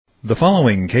The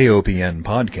following KOPN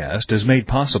podcast is made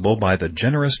possible by the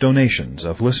generous donations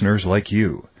of listeners like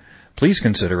you. Please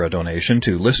consider a donation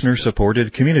to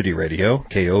listener-supported community radio,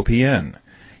 KOPN.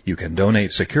 You can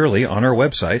donate securely on our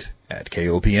website at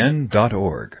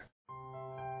kopn.org.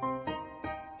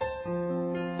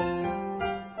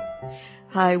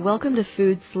 Hi, welcome to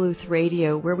Food Sleuth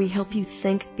Radio, where we help you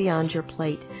think beyond your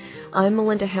plate. I'm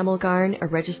Melinda Hemmelgarn, a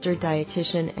registered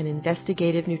dietitian and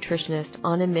investigative nutritionist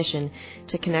on a mission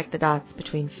to connect the dots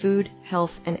between food,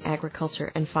 health, and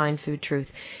agriculture and find food truth.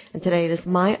 And today it is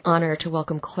my honor to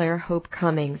welcome Claire Hope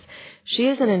Cummings. She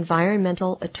is an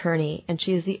environmental attorney, and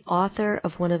she is the author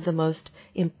of one of the most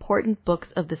important books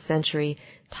of the century,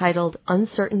 titled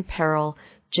Uncertain Peril: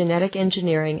 Genetic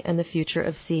Engineering and the Future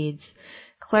of Seeds.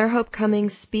 Claire Hope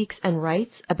Cummings speaks and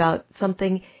writes about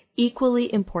something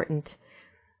equally important: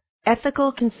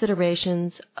 ethical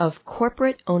considerations of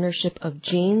corporate ownership of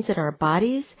genes in our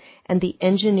bodies and the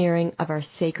engineering of our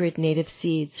sacred native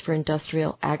seeds for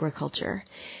industrial agriculture.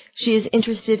 She is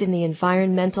interested in the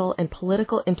environmental and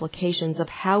political implications of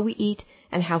how we eat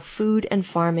and how food and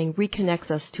farming reconnects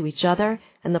us to each other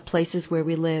and the places where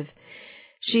we live.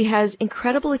 She has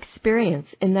incredible experience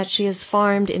in that she has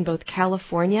farmed in both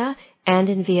California and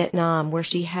in Vietnam, where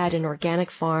she had an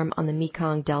organic farm on the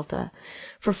Mekong Delta.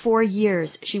 For 4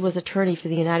 years, she was attorney for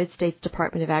the United States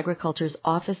Department of Agriculture's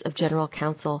Office of General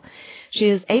Counsel. She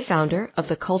is a founder of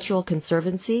the Cultural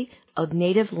Conservancy, a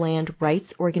native land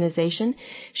rights organization.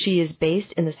 She is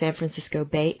based in the San Francisco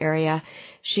Bay Area.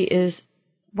 She is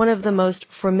one of the most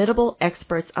formidable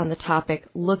experts on the topic,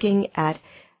 looking at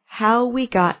how we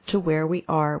got to where we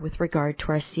are with regard to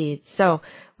our seeds. So,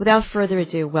 without further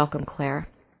ado, welcome, Claire.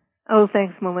 Oh,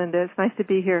 thanks, Melinda. It's nice to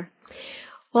be here.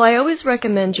 Well, I always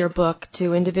recommend your book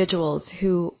to individuals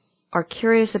who are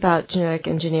curious about genetic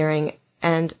engineering,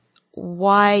 and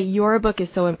why your book is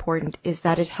so important is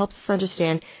that it helps us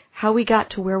understand how we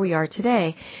got to where we are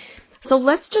today. So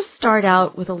let's just start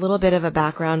out with a little bit of a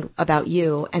background about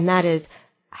you, and that is,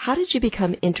 how did you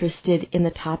become interested in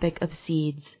the topic of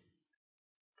seeds?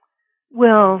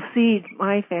 Well, seeds,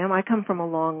 I come from a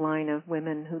long line of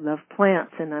women who love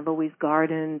plants, and I've always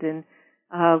gardened, and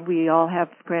we all have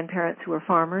grandparents who are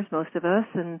farmers, most of us,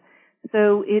 and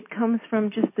so it comes from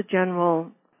just the general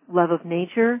love of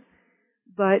nature.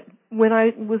 But when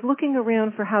I was looking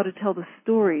around for how to tell the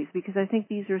stories, because I think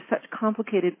these are such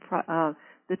complicated,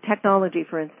 the technology,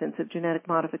 for instance, of genetic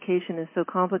modification is so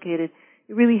complicated,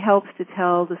 it really helps to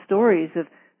tell the stories of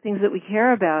things that we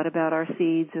care about our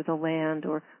seeds or the land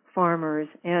or farmers.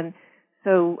 And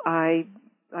so I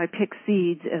picked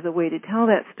seeds as a way to tell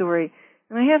that story.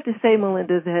 And I have to say,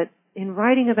 Melinda, that in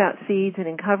writing about seeds and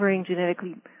in covering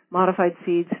genetically modified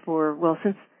seeds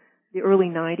since the early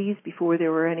 90s, before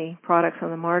there were any products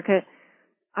on the market,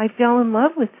 I fell in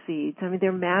love with seeds. I mean,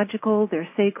 they're magical, they're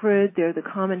sacred, they're the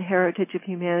common heritage of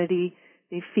humanity,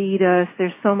 they feed us,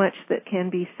 there's so much that can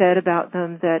be said about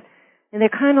them and they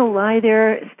kind of lie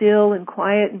there still and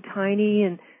quiet and tiny,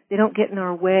 and they don't get in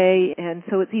our way, and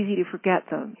so it's easy to forget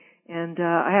them. And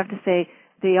I have to say,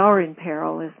 they are in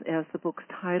peril, as the book's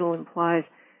title implies.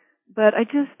 But I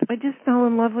just fell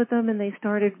in love with them, and they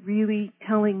started really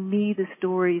telling me the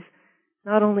stories,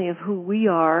 not only of who we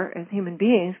are as human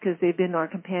beings, because they've been our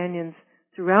companions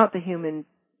throughout the human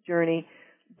journey,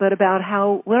 but about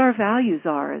what our values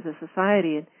are as a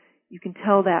society. And you can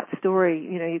tell that story.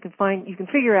 You know, you can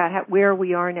figure out where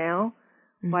we are now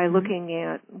by looking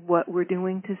at what we're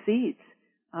doing to seeds.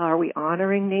 Are we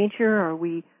honoring nature? Are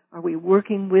we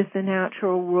working with the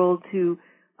natural world to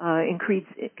increase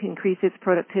its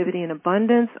productivity and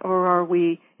abundance? Or are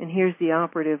we, and here's the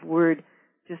operative word,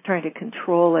 just trying to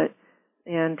control it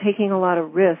and taking a lot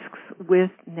of risks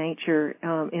with nature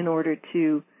in order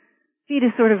to feed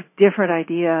a sort of different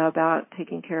idea about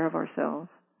taking care of ourselves?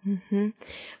 Mm-hmm.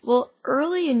 Well,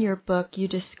 early in your book, you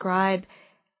describe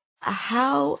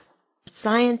how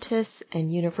scientists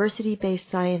and university-based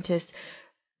scientists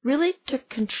really took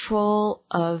control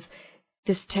of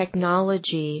this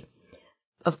technology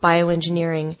of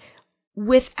bioengineering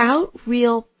without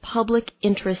real public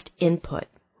interest input.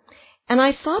 And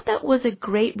I thought that was a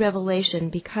great revelation,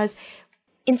 because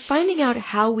in finding out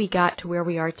how we got to where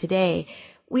we are today,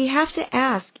 we have to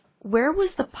ask, where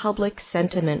was the public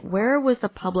sentiment? Where was the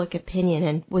public opinion?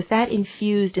 And was that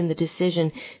infused in the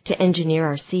decision to engineer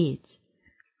our seeds?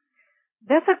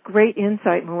 That's a great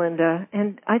insight, Melinda.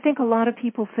 And I think a lot of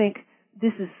people think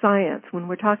this is science. When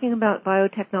we're talking about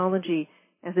biotechnology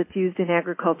as it's used in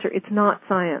agriculture, it's not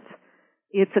science.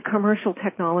 It's a commercial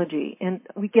technology. And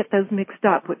we get those mixed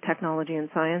up, what technology and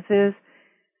science is.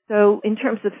 So in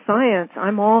terms of science,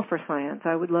 I'm all for science.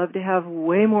 I would love to have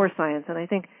way more science. And I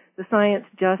think the science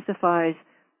justifies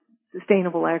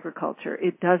sustainable agriculture.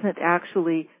 It doesn't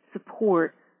actually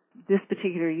support this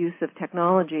particular use of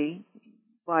technology,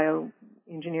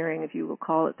 bioengineering, if you will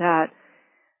call it that.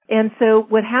 And so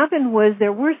what happened was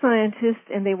there were scientists,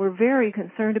 and they were very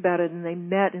concerned about it, and they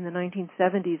met in the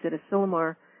 1970s at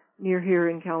Asilomar near here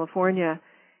in California.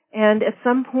 And at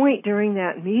some point during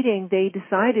that meeting, they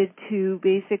decided to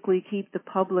basically keep the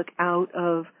public out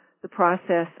of the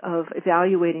process of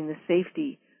evaluating the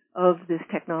safety of this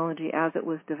technology as it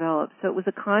was developed. So it was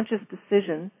a conscious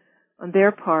decision on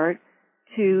their part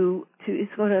to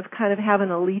sort of kind of have an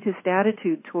elitist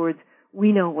attitude towards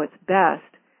we know what's best.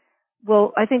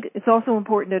 Well, I think it's also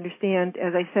important to understand,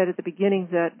 as I said at the beginning,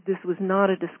 that this was not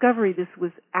a discovery. This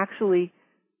was actually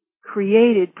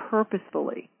created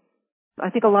purposefully. I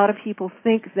think a lot of people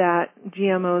think that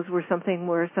GMOs were something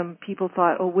where some people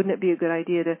thought, oh, wouldn't it be a good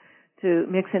idea to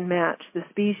mix and match the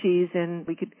species and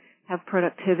we could have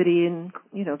productivity and,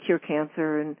 cure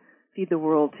cancer and feed the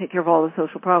world, take care of all the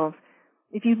social problems.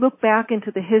 If you look back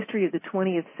into the history of the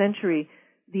 20th century,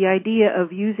 the idea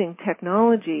of using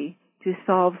technology to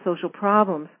solve social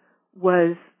problems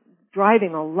was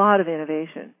driving a lot of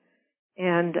innovation.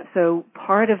 And so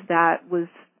part of that was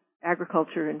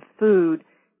agriculture and food.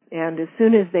 And as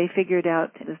soon as they figured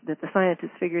out, that the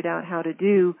scientists figured out how to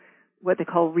do what they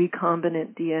call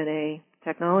recombinant DNA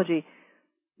technology,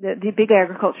 the big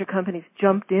agriculture companies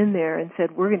jumped in there and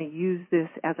said, we're going to use this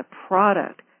as a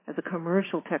product, as a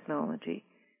commercial technology,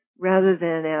 rather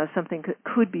than as something that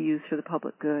could be used for the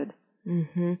public good.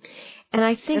 Mm-hmm. And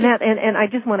I think, and I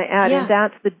just want to add, yeah. and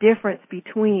that's the difference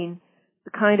between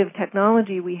the kind of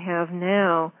technology we have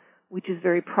now, which is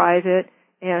very private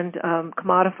and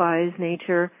commodifies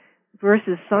nature,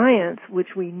 versus science, which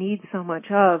we need so much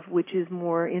of, which is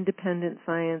more independent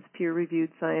science, peer-reviewed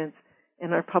science,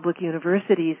 and our public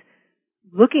universities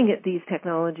looking at these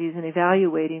technologies and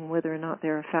evaluating whether or not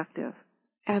they're effective.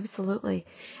 Absolutely.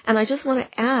 And I just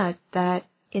want to add that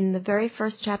in the very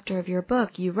first chapter of your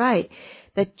book, you write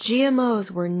that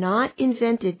GMOs were not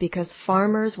invented because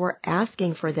farmers were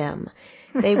asking for them.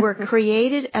 They were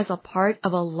created as a part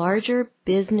of a larger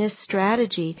business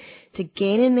strategy to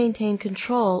gain and maintain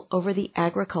control over the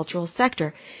agricultural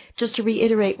sector. Just to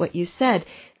reiterate what you said,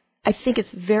 I think it's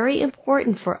very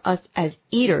important for us as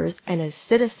eaters and as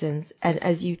citizens, and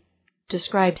as you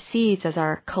describe seeds as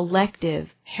our collective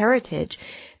heritage,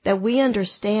 that we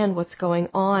understand what's going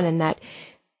on and that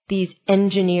these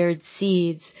engineered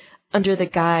seeds, under the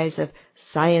guise of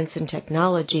science and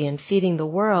technology and feeding the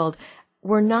world,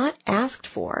 were not asked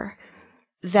for,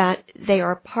 that they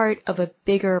are part of a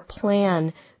bigger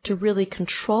plan to really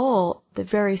control the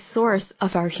very source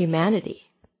of our humanity.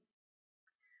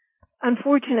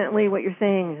 Unfortunately, what you're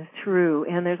saying is true,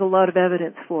 and there's a lot of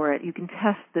evidence for it. You can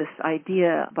test this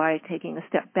idea by taking a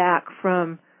step back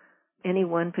from any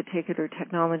one particular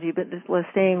technology, but just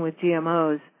staying with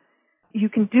GMOs. You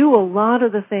can do a lot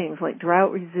of the things like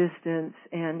drought resistance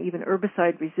and even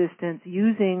herbicide resistance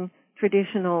using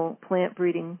traditional plant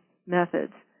breeding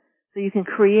methods. So you can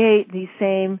create these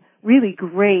same really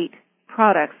great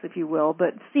products, if you will,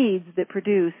 but seeds that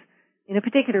produce in a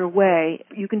particular way.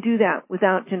 You can do that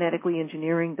without genetically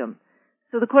engineering them.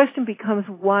 So the question becomes,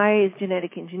 why is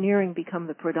genetic engineering become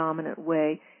the predominant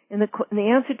way? And the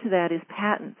answer to that is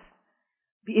patents.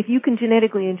 If you can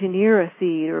genetically engineer a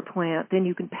seed or a plant, then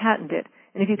you can patent it.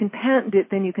 And if you can patent it,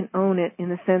 then you can own it in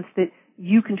the sense that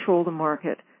you control the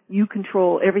market. You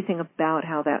control everything about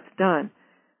how that's done.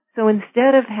 So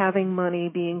instead of having money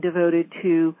being devoted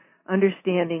to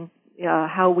understanding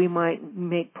how we might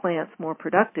make plants more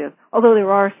productive, although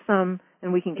there are some,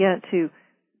 and we can get to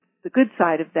the good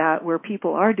side of that, where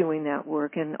people are doing that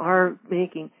work and are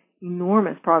making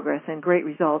enormous progress and great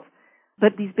results.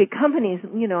 But these big companies,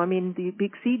 the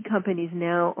big seed companies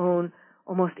now own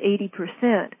almost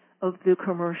 80% of the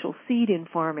commercial seed in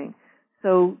farming.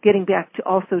 So getting back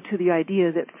to the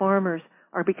idea that farmers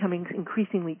are becoming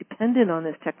increasingly dependent on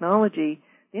this technology,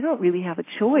 they don't really have a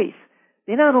choice.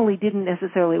 They not only didn't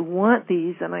necessarily want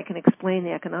these, and I can explain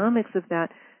the economics of that,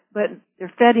 but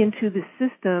they're fed into the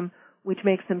system which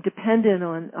makes them dependent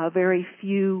on a very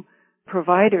few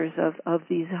providers of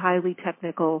these highly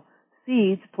technical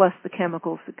seeds, plus the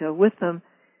chemicals that go with them.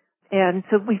 And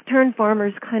so we've turned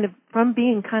farmers from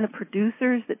being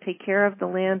producers that take care of the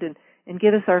land and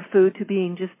give us our food to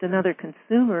being just another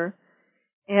consumer.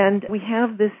 And we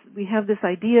have this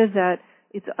idea that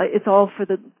it's all for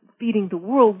the feeding the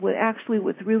world.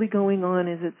 What's really going on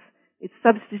is it's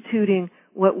substituting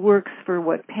what works for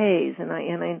what pays. And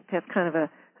that's kind of a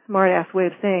smart-ass way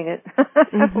of saying it.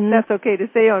 Mm-hmm. I hope that's okay to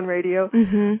say on radio.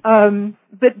 Mm-hmm.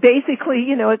 But basically,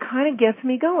 it kind of gets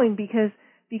me going, because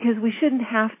because we shouldn't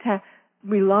have to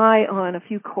rely on a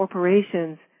few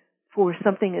corporations for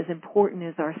something as important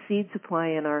as our seed supply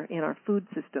in our food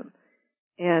system.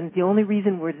 And the only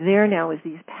reason we're there now is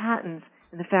these patents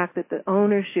and the fact that the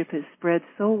ownership has spread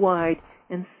so wide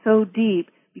and so deep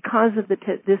because of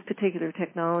this particular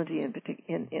technology, and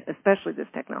especially this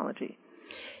technology.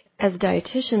 As a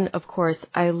dietitian, of course,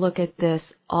 I look at this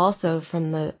also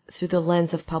through the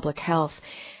lens of public health.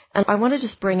 And I want to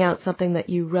just bring out something that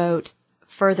you wrote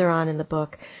further on in the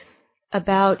book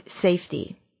about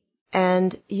safety.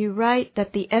 And you write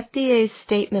that the FDA's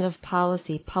statement of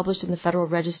policy published in the Federal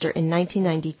Register in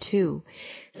 1992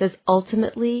 says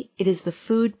ultimately it is the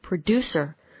food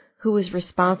producer who is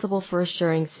responsible for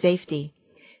assuring safety.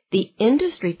 The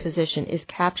industry position is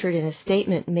captured in a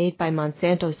statement made by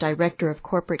Monsanto's Director of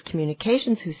Corporate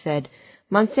Communications, who said,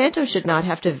 Monsanto should not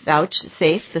have to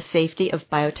vouchsafe the safety of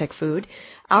biotech food.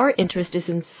 Our interest is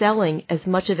in selling as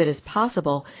much of it as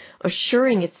possible.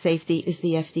 Assuring its safety is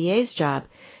the FDA's job.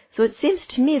 So it seems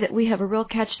to me that we have a real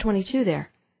catch-22 there.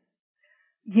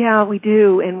 Yeah, we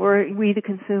do, and we the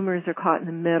consumers are caught in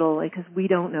the middle because we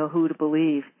don't know who to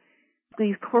believe.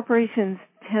 These corporations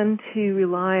tend to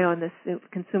rely on the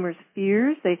consumers'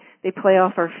 fears. They play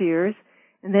off our fears,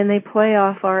 and then they play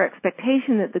off our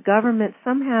expectation that the government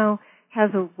somehow has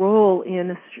a role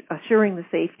in assuring the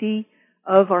safety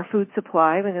of our food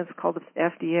supply. I mean, it's called the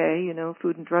FDA,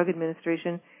 Food and Drug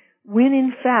Administration. When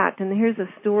in fact, and here's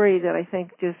a story that I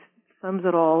think just sums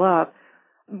it all up,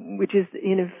 which is,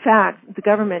 in fact, the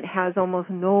government has almost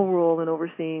no role in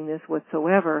overseeing this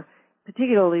whatsoever,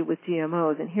 particularly with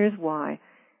GMOs, and here's why.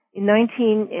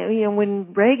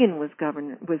 When Reagan was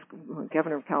governor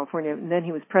of California, and then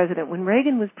he was president, when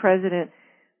Reagan was president,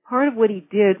 part of what he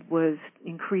did was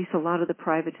increase a lot of the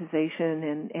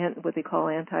privatization and what they call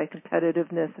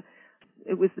anti-competitiveness.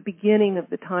 It was the beginning of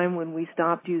the time when we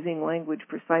stopped using language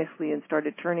precisely and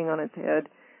started turning on its head.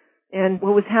 And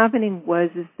what was happening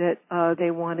is that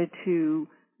they wanted to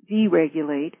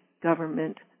deregulate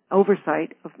government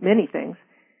oversight of many things.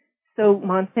 So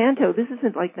Monsanto, this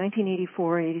isn't like 1984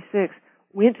 or 86,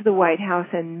 went to the White House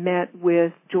and met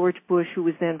with George Bush, who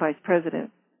was then vice president.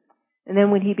 And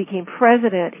then when he became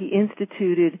president, he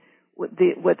instituted what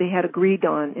they had agreed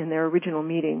on in their original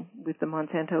meeting with the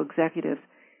Monsanto executives.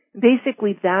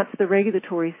 Basically, that's the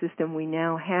regulatory system we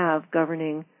now have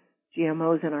governing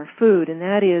GMOs in our food, and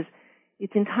that is,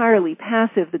 it's entirely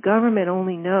passive. The government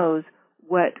only knows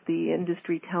what the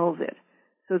industry tells it.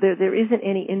 So there isn't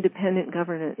any independent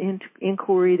government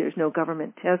inquiry. There's no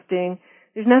government testing.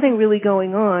 There's nothing really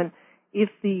going on. If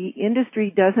the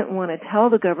industry doesn't want to tell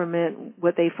the government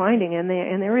what they're finding,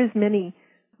 there's many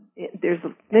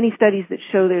studies that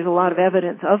show there's a lot of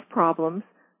evidence of problems,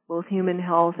 both human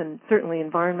health and certainly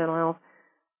environmental health,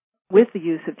 with the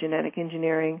use of genetic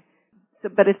engineering.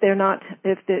 But if the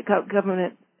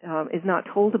government is not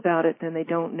told about it, then they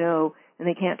don't know and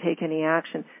they can't take any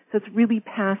action. So it's really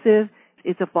passive.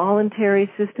 It's a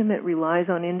voluntary system. It relies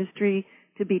on industry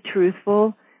to be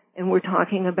truthful. And we're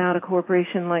talking about a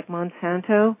corporation like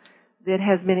Monsanto that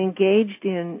has been engaged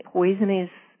in poisonous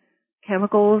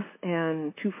chemicals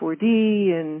and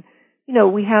 2,4-D, and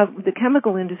the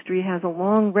chemical industry has a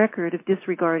long record of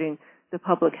disregarding the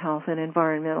public health and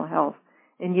environmental health.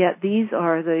 And yet these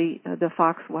are the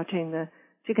fox watching the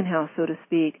chicken house, so to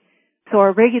speak. So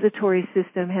our regulatory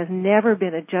system has never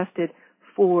been adjusted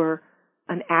for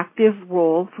an active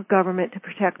role for government to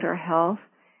protect our health.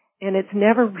 And it's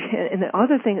never, and the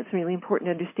other thing that's really important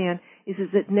to understand is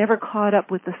it's never caught up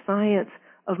with the science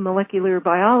of molecular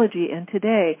biology. And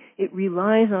today it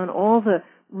relies on all the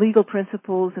legal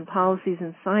principles and policies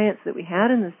and science that we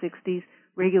had in the 60s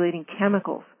regulating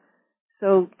chemicals.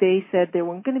 So they said there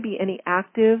weren't going to be any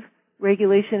active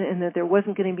regulation and that there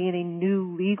wasn't going to be any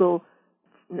no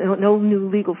new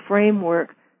legal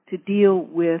framework to deal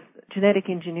with genetic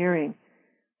engineering.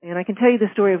 And I can tell you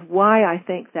the story of why I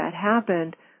think that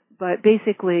happened, but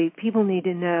basically people need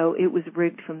to know it was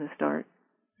rigged from the start.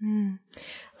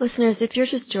 Listeners, if you're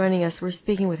just joining us, we're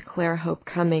speaking with Claire Hope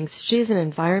Cummings. She is an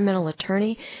environmental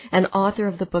attorney and author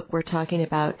of the book we're talking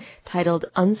about, titled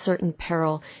Uncertain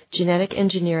Peril, Genetic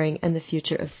Engineering and the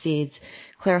Future of Seeds.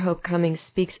 Claire Hope Cummings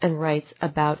speaks and writes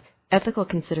about ethical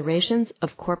considerations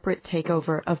of corporate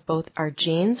takeover of both our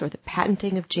genes, or the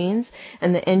patenting of genes,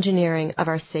 and the engineering of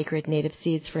our sacred native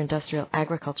seeds for industrial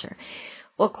agriculture.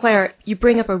 Well, Claire, you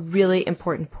bring up a really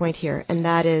important point here, and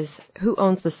that is who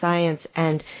owns the science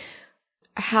and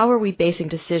how are we basing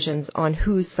decisions on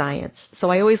whose science? So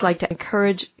I always like to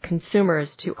encourage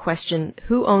consumers to question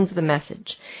who owns the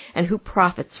message and who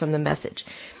profits from the message.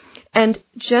 And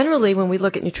generally, when we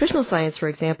look at nutritional science, for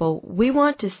example, we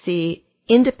want to see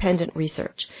independent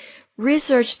research.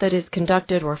 Research that is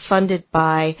conducted or funded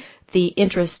by the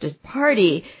interested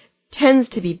party tends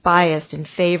to be biased in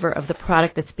favor of the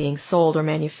product that's being sold or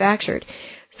manufactured.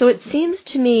 So it seems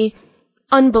to me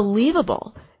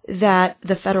unbelievable that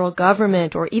the federal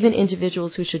government or even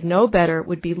individuals who should know better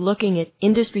would be looking at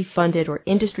industry-funded or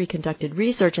industry-conducted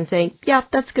research and saying, yeah,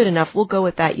 that's good enough, we'll go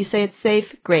with that. You say it's safe?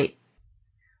 Great.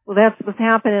 Well, that's what's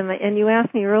happened, and you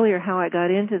asked me earlier how I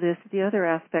got into this. The other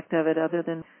aspect of it, other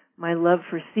than my love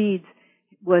for seeds,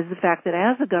 was the fact that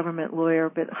as a government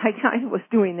lawyer, but I was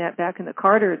doing that back in the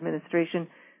Carter administration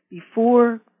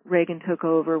before Reagan took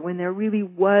over, when there really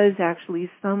was actually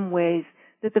some ways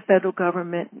that the federal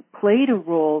government played a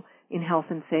role in health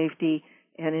and safety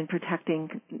and in protecting,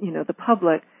 the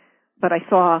public. But I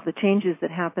saw the changes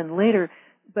that happened later.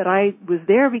 But I was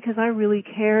there because I really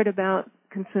cared about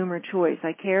consumer choice.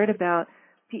 I cared about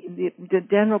the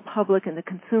general public and the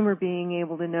consumer being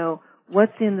able to know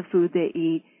what's in the food they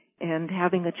eat and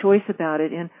having a choice about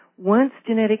it. And once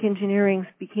genetic engineering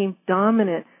became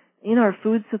dominant in our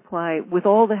food supply, with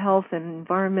all the health and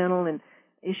environmental and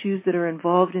issues that are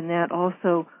involved in that,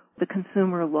 also the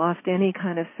consumer lost any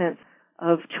kind of sense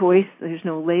of choice. There's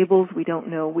no labels. We don't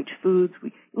know which foods.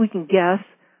 We can guess,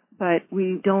 but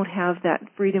we don't have that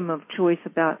freedom of choice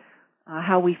about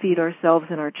how we feed ourselves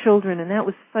and our children. And that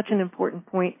was such an important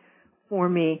point for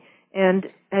me. And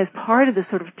as part of the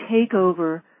sort of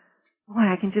takeover,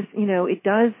 I can just, it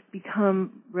does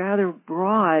become rather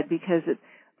broad, because it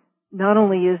not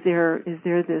only is there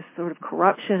this sort of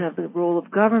corruption of the role of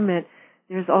government,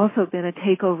 there's also been a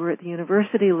takeover at the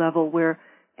university level where,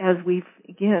 as we've,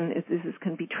 again, this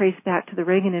can be traced back to the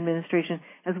Reagan administration,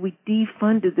 as we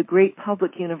defunded the great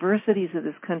public universities of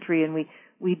this country and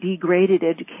we degraded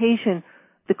education,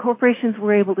 the corporations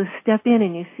were able to step in,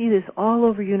 and you see this all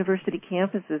over university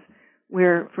campuses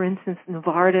where, for instance,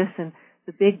 Novartis and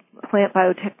the big plant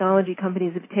biotechnology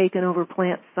companies have taken over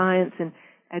plant science and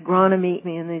agronomy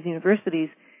in these universities.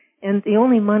 And the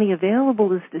only money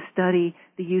available is to study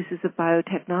the uses of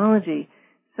biotechnology.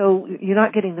 So you're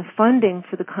not getting the funding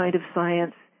for the kind of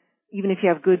science, even if you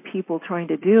have good people trying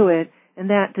to do it, and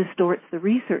that distorts the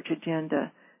research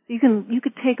agenda. So you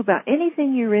could take about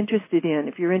anything you're interested in.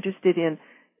 If you're interested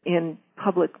in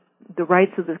public, the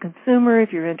rights of the consumer,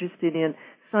 if you're interested in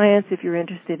science, if you're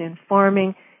interested in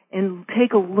farming, and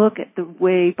take a look at the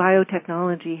way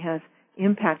biotechnology has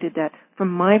impacted that. From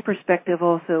my perspective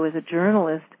also as a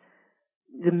journalist,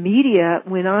 the media,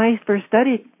 when I first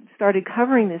started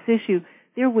covering this issue,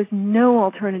 there was no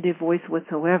alternative voice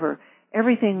whatsoever.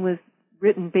 Everything was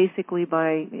written basically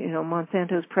by,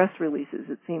 Monsanto's press releases,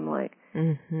 it seemed like.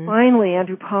 Mm-hmm. Finally,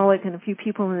 Andrew Pollack and a few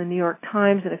people in the New York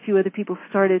Times and a few other people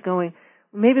started going,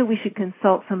 well, maybe we should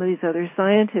consult some of these other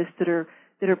scientists that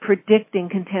are predicting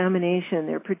contamination.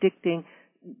 They're predicting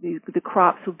the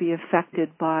crops will be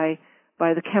affected by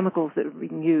the chemicals that are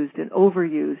being used and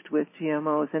overused with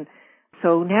GMOs. And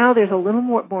so now there's a little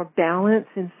more balance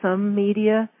in some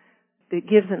media that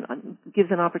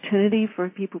gives an opportunity for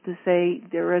people to say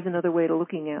there is another way to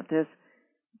looking at this.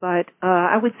 But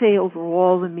I would say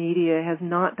overall the media has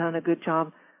not done a good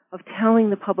job of telling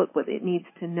the public what it needs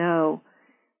to know.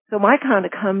 So I kind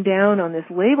of come down on this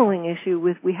labeling issue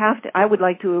with I would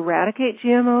like to eradicate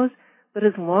GMOs, but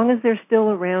as long as they're still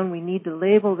around, we need to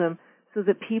label them so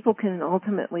that people can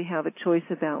ultimately have a choice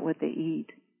about what they eat.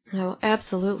 Oh,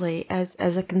 absolutely. As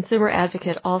a consumer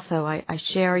advocate also, I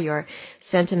share your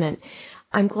sentiment.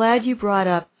 I'm glad you brought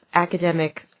up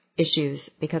academic issues,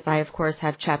 because I, of course,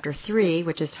 have Chapter 3,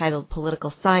 which is titled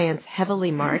Political Science,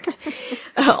 heavily marked.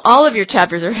 All of your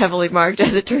chapters are heavily marked,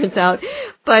 as it turns out.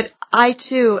 But I,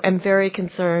 too, am very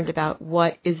concerned about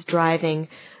what is driving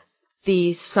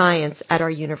the science at our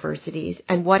universities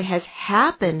and what has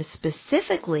happened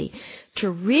specifically to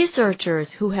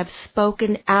researchers who have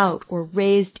spoken out or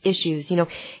raised issues.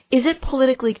 Is it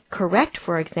politically correct,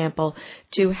 for example,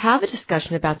 to have a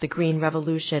discussion about the Green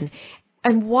Revolution?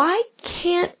 And why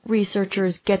can't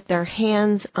researchers get their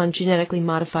hands on genetically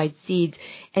modified seeds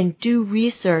and do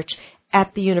research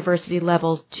at the university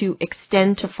level to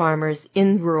extend to farmers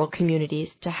in rural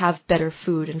communities to have better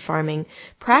food and farming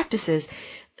practices?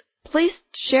 Please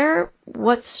share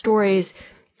what stories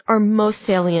are most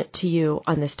salient to you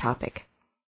on this topic.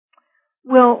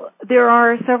 Well, there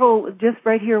are several just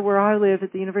right here where I live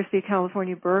at the University of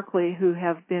California, Berkeley, who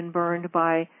have been burned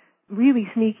by really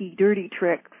sneaky, dirty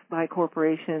tricks by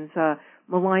corporations,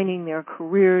 maligning their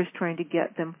careers, trying to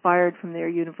get them fired from their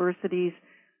universities,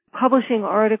 publishing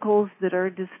articles that are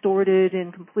distorted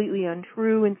and completely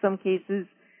untrue in some cases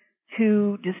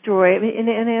to destroy.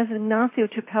 And as Ignacio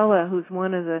Chapela, who's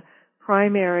one of the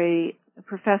primary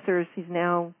professors. He's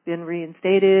now been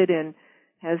reinstated and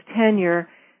has tenure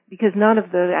because none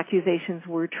of the accusations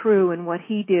were true, and what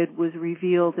he did was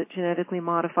reveal that genetically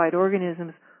modified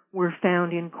organisms were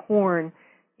found in corn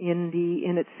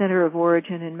in its center of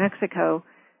origin in Mexico.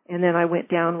 And then I went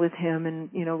down with him and,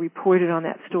 reported on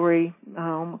that story,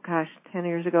 10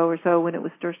 years ago or so when it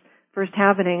was first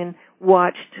happening, and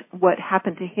watched what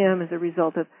happened to him as a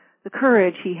result of the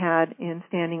courage he had in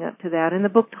standing up to that. And the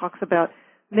book talks about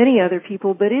many other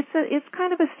people, but it's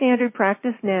kind of a standard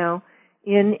practice now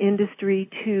in industry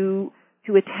to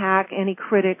attack any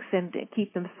critics and to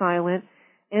keep them silent.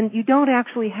 And you don't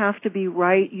actually have to be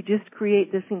right. You just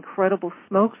create this incredible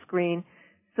smokescreen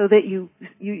so that you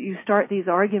start these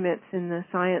arguments in the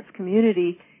science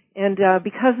community. And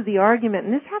because of the argument,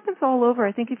 and this happens all over,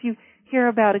 I think if you hear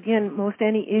about, again, most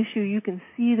any issue, you can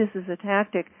see this as a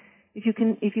tactic. If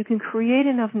you can create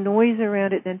enough noise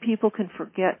around it, then people can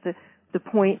forget the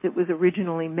point that was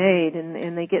originally made,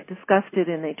 and they get disgusted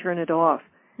and they turn it off.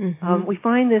 Mm-hmm. We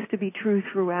find this to be true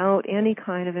throughout any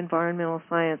kind of environmental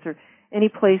science or any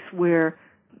place where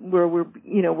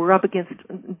we're up against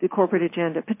the corporate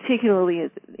agenda. Particularly,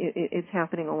 it's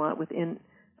happening a lot within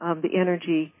the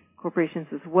energy corporations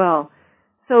as well.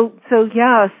 So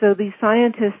these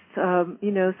scientists,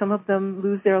 some of them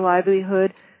lose their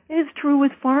livelihood. It is true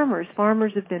with farmers.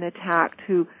 Farmers have been attacked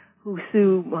who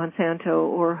sue Monsanto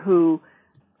or who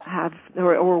have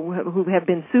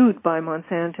been sued by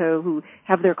Monsanto, who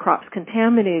have their crops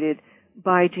contaminated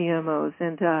by GMOs.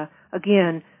 And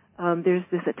again, there's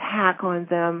this attack on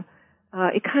them.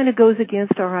 It kind of goes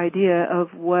against our idea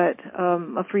of what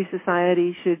a free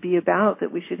society should be about,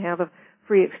 that we should have a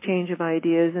free exchange of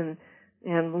ideas,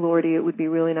 and Lordy, it would be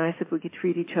really nice if we could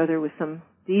treat each other with some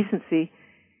decency.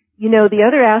 The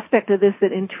other aspect of this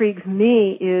that intrigues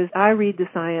me is I read the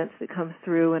science that comes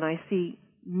through, and I see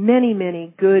many,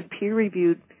 many good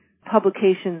peer-reviewed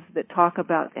publications that talk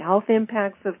about the health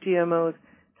impacts of GMOs,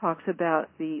 talks about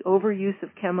the overuse of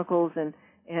chemicals and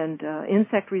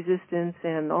insect resistance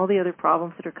and all the other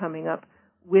problems that are coming up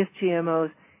with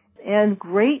GMOs, and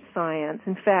great science.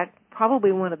 In fact,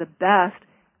 probably one of the best,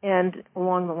 and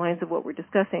along the lines of what we're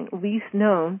discussing, least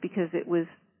known, because it was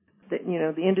that,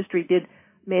 the industry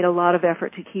made a lot of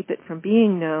effort to keep it from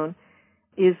being known,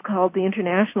 is called the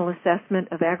International Assessment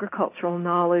of Agricultural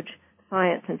Knowledge,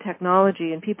 Science, and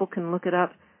Technology, and people can look it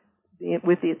up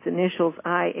with its initials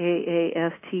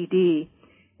IAASTD.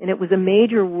 And it was a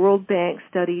major World Bank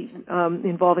study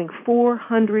involving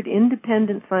 400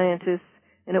 independent scientists,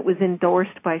 and it was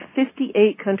endorsed by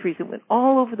 58 countries. It went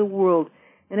all over the world,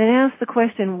 and it asked the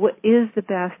question, what is the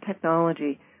best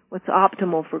technology? What's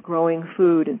optimal for growing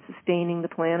food and sustaining the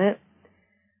planet?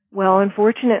 Well,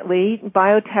 unfortunately,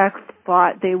 biotech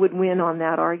thought they would win on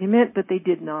that argument, but they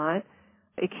did not.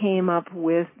 It came up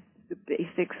with the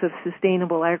basics of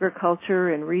sustainable agriculture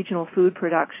and regional food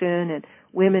production and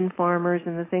women farmers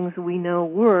and the things that we know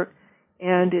work,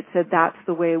 and it said that's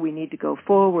the way we need to go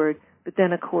forward. But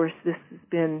then, of course, this has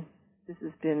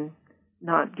been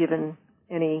not given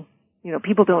any,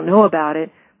 people don't know about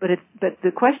it, but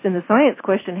the science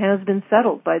question has been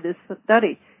settled by this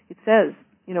study. It says,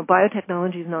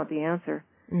 biotechnology is not the answer.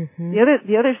 Mm-hmm.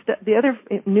 The other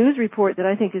news report that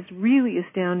I think is really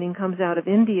astounding comes out of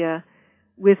India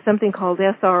with something called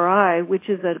SRI, which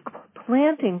is a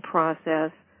planting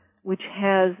process which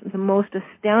has the most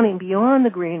astounding, beyond the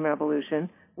Green Revolution,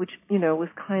 which, was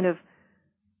kind of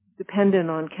dependent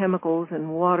on chemicals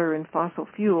and water and fossil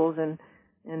fuels, and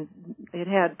it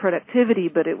had productivity,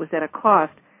 but it was at a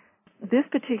cost. This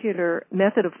particular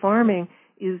method of farming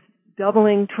is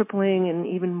doubling, tripling, and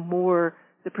even more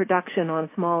the production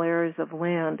on small areas of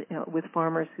land with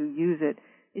farmers who use it.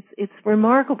 It's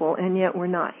remarkable, and yet we're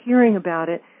not hearing about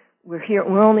it.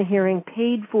 We're only hearing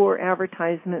paid-for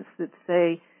advertisements that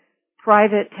say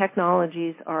private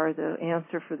technologies are the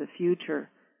answer for the future.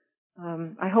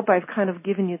 I hope I've kind of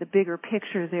given you the bigger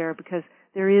picture there, because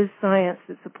there is science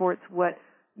that supports what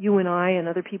you and I and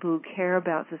other people who care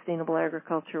about sustainable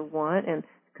agriculture want, and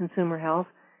consumer health.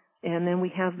 And then we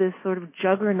have this sort of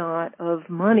juggernaut of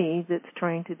money that's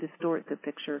trying to distort the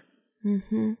picture.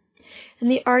 Mm-hmm.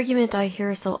 And the argument I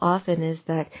hear so often is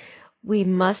that we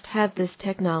must have this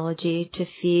technology to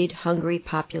feed hungry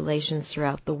populations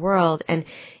throughout the world. And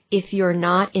if you're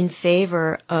not in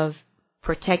favor of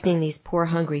protecting these poor,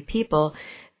 hungry people,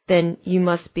 then you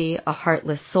must be a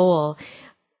heartless soul.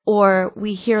 Or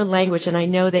we hear language, and I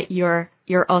know that you're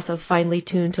also finely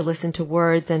tuned to listen to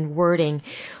words and wording,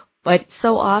 but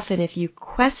so often if you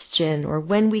question, or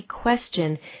when we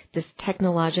question this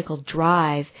technological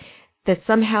drive, that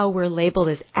somehow we're labeled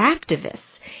as activists.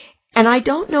 And I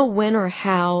don't know when or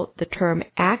how the term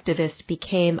activist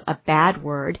became a bad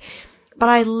word, but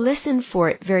I listen for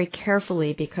it very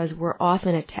carefully because we're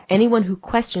often anyone who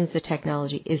questions the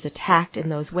technology is attacked in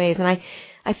those ways. And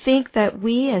I think that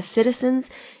we as citizens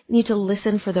need to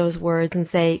listen for those words and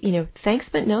say, thanks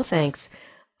but no thanks.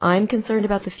 I'm concerned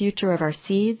about the future of our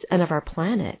seeds and of our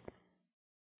planet.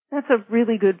 That's a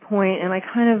really good point, and I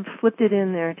kind of slipped it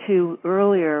in there too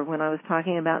earlier when I was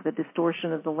talking about the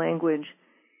distortion of the language.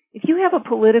 If you have a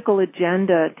political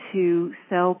agenda to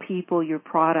sell people your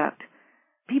product,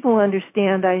 people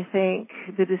understand, I think,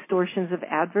 the distortions of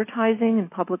advertising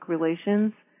and public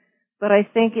relations, but I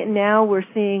think now we're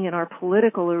seeing in our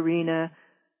political arena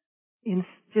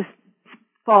just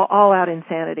fall all out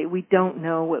insanity. We don't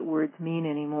know what words mean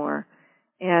anymore.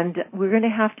 And we're going to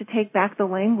have to take back the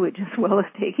language as well as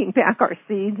taking back our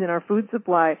seeds and our food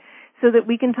supply so that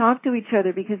we can talk to each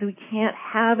other, because we can't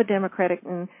have a democratic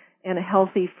and a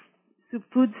healthy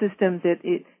food system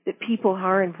that people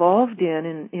are involved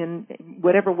in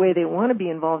whatever way they want to be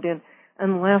involved in,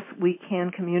 unless we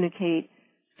can communicate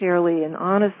fairly and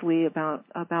honestly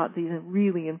about these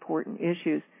really important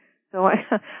issues. So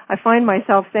I find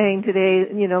myself saying today,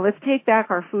 let's take back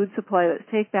our food supply, let's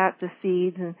take back the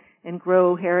seeds and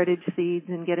grow heritage seeds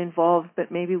and get involved,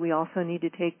 but maybe we also need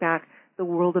to take back the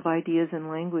world of ideas and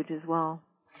language as well.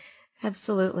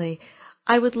 Absolutely.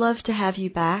 I would love to have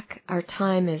you back. Our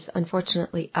time is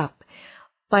unfortunately up,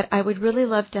 but I would really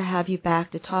love to have you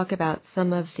back to talk about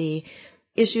some of the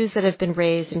issues that have been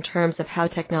raised in terms of how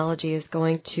technology is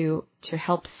going to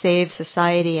help save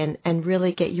society and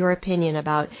really get your opinion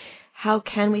about how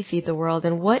can we feed the world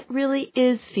and what really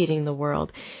is feeding the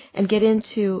world, and get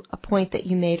into a point that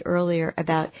you made earlier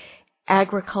about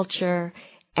agriculture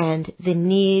and the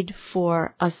need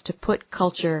for us to put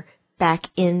culture back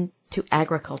into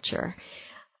agriculture.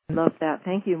 Love that.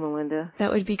 Thank you, Melinda.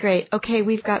 That would be great. Okay,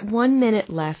 we've got 1 minute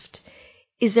left.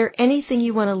 Is there anything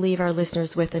you want to leave our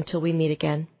listeners with until we meet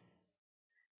again?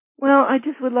 Well, I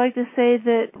just would like to say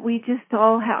that we just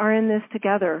all are in this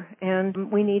together,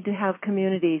 and we need to have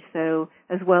communities, so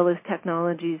as well as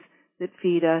technologies that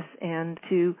feed us, and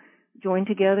to join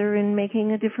together in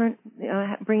making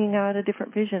bringing out a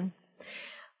different vision.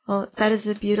 Well, that is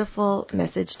a beautiful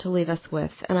message to leave us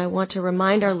with, and I want to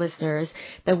remind our listeners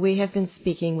that we have been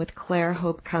speaking with Claire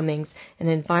Hope Cummings, an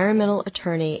environmental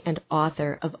attorney and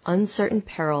author of Uncertain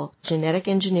Peril, Genetic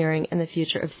Engineering and the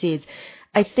Future of Seeds.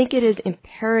 I think it is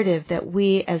imperative that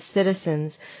we as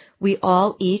citizens, we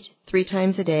all eat 3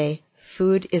 times a day.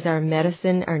 Food is our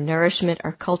medicine, our nourishment,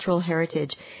 our cultural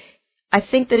heritage. I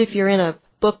think that if you're in a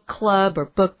book club or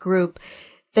book group,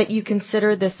 that you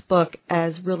consider this book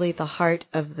as really the heart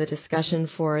of the discussion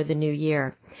for the new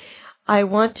year. I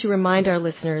want to remind our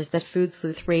listeners that Food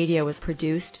Sleuth Radio is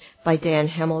produced by Dan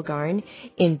Hemmelgarn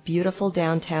in beautiful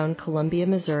downtown Columbia,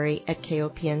 Missouri at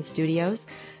KOPN Studios.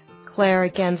 Claire,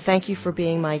 again, thank you for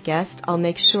being my guest. I'll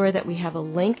make sure that we have a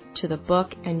link to the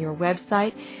book and your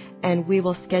website, and we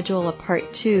will schedule a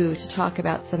part 2 to talk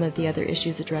about some of the other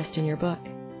issues addressed in your book.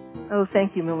 Oh,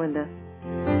 thank you, Melinda.